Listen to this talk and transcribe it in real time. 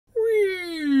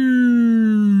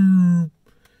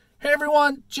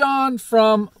everyone, John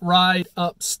from Ride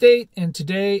Upstate, and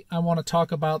today I want to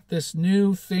talk about this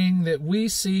new thing that we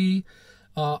see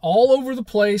all over the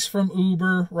place from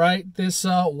Uber, right? This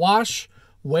wash,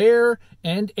 wear,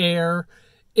 and air.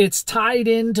 It's tied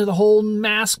into the whole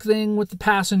mask thing with the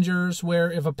passengers,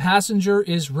 where if a passenger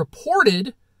is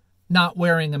reported not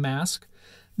wearing a mask,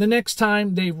 the next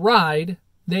time they ride,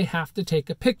 they have to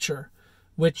take a picture,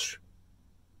 which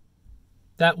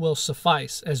that will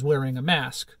suffice as wearing a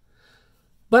mask.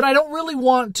 But I don't really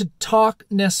want to talk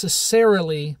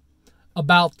necessarily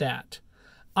about that.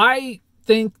 I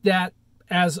think that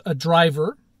as a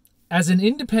driver, as an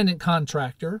independent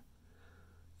contractor,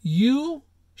 you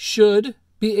should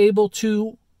be able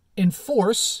to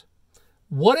enforce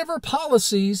whatever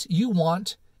policies you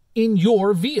want in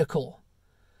your vehicle.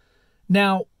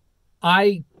 Now,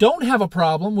 I don't have a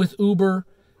problem with Uber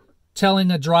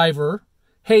telling a driver,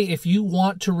 hey, if you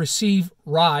want to receive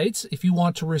rides, if you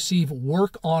want to receive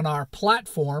work on our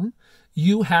platform,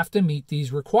 you have to meet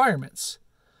these requirements.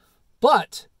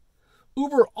 But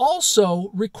Uber also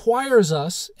requires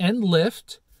us, and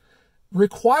Lyft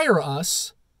require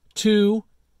us to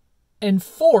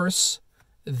enforce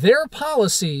their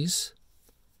policies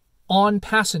on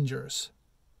passengers.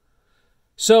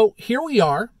 So here we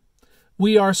are.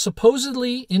 We are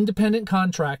supposedly independent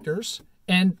contractors.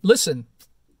 And listen,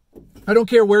 I don't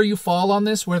care where you fall on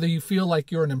this, whether you feel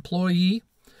like you're an employee.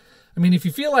 I mean, if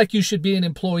you feel like you should be an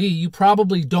employee, you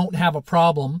probably don't have a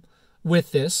problem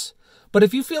with this. But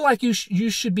if you feel like you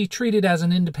should be treated as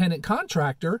an independent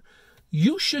contractor,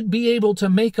 you should be able to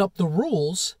make up the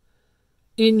rules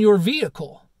in your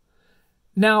vehicle.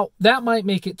 Now, that might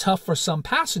make it tough for some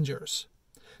passengers,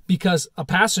 because a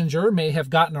passenger may have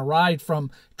gotten a ride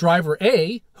from driver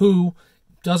A who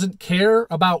doesn't care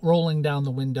about rolling down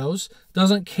the windows,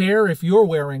 doesn't care if you're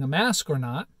wearing a mask or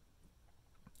not.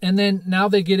 And then now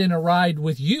they get in a ride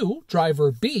with you,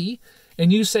 driver B,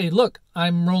 and you say, look,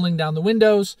 I'm rolling down the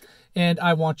windows and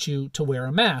I want you to wear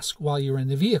a mask while you're in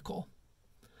the vehicle.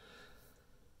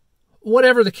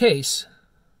 Whatever the case,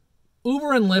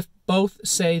 Uber and Lyft both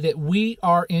say that we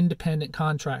are independent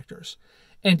contractors.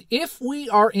 And if we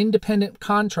are independent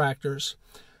contractors,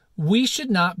 we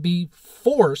should not be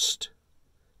forced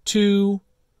to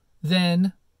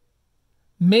then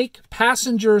make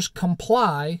passengers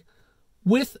comply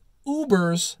with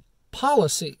Uber's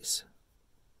policies.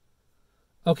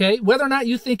 Okay, whether or not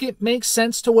you think it makes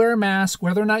sense to wear a mask,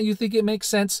 whether or not you think it makes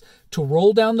sense to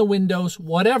roll down the windows,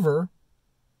 whatever,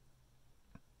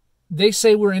 they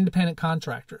say we're independent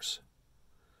contractors.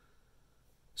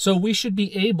 So we should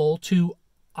be able to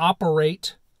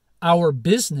operate our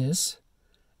business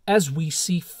as we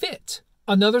see fit.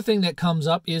 Another thing that comes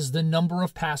up is the number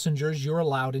of passengers you're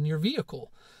allowed in your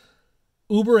vehicle.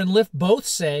 Uber and Lyft both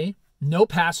say no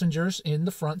passengers in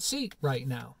the front seat right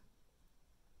now.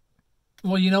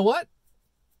 Well, you know what?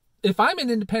 If I'm an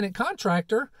independent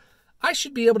contractor, I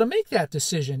should be able to make that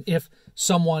decision if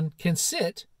someone can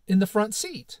sit in the front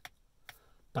seat.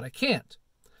 But I can't.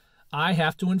 I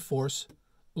have to enforce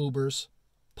Uber's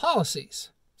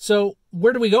policies. So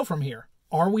where do we go from here?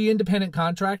 Are we independent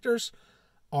contractors?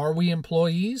 Are we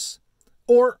employees?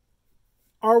 Or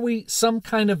are we some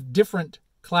kind of different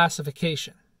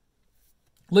classification?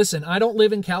 Listen, I don't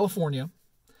live in California,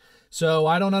 so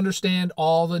I don't understand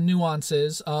all the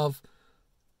nuances of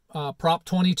Prop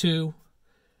 22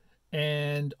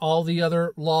 and all the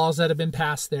other laws that have been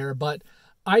passed there. But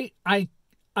I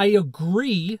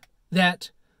agree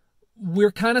that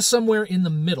we're kind of somewhere in the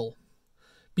middle,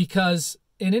 because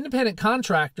an independent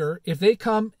contractor, if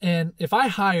I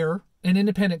hire an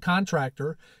independent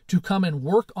contractor to come and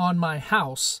work on my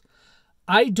house,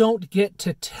 I don't get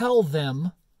to tell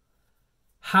them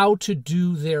how to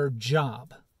do their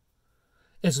job.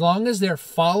 As long as they're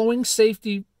following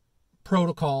safety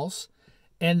protocols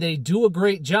and they do a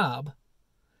great job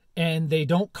and they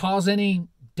don't cause any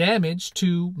damage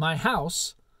to my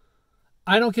house,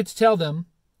 I don't get to tell them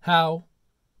how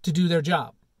to do their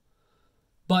job.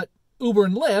 But Uber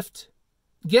and Lyft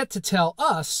get to tell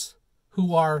us,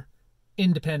 who are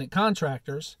independent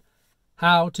contractors,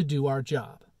 how to do our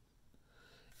job.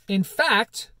 In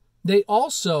fact, they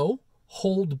also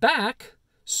hold back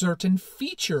certain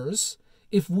features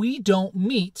if we don't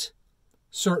meet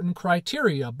certain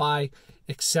criteria by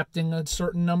accepting a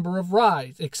certain number of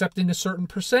rides, accepting a certain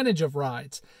percentage of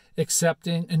rides,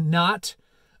 accepting and not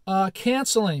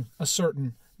canceling a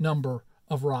certain number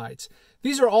of rides.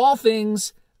 These are all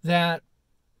things that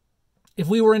if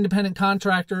we were independent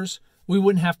contractors, we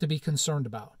wouldn't have to be concerned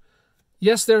about.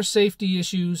 Yes, there are safety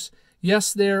issues.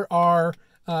 Yes, there are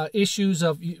issues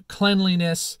of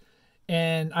cleanliness.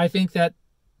 And I think that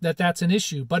that that's an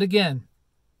issue. But again,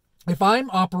 if I'm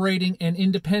operating an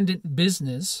independent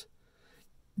business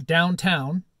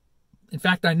downtown, in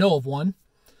fact, I know of one,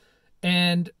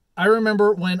 and I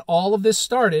remember when all of this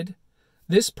started,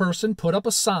 this person put up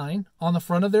a sign on the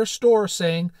front of their store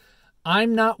saying,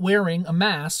 "I'm not wearing a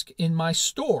mask in my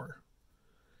store.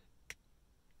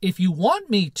 If you want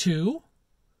me to,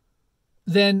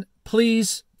 then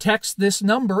please text this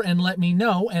number and let me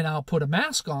know, and I'll put a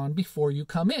mask on before you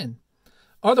come in.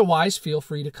 Otherwise, feel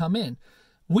free to come in."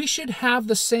 We should have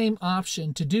the same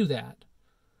option to do that.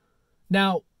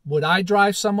 Now, would I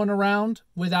drive someone around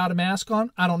without a mask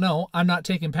on? I don't know. I'm not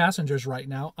taking passengers right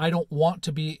now. I don't want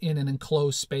to be in an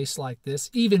enclosed space like this,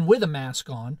 even with a mask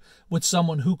on, with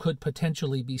someone who could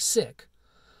potentially be sick.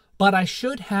 But I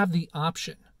should have the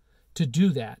option to do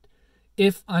that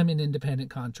if I'm an independent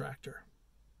contractor.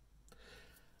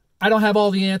 I don't have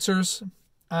all the answers.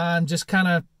 I'm just kind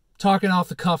of talking off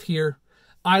the cuff here.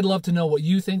 I'd love to know what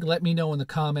you think. Let me know in the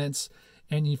comments.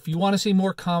 And if you want to see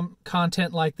more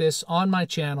content like this on my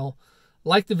channel,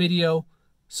 like the video,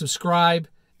 subscribe,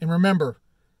 and remember,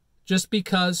 just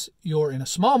because you're in a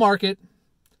small market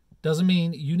doesn't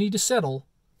mean you need to settle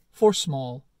for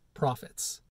small profits.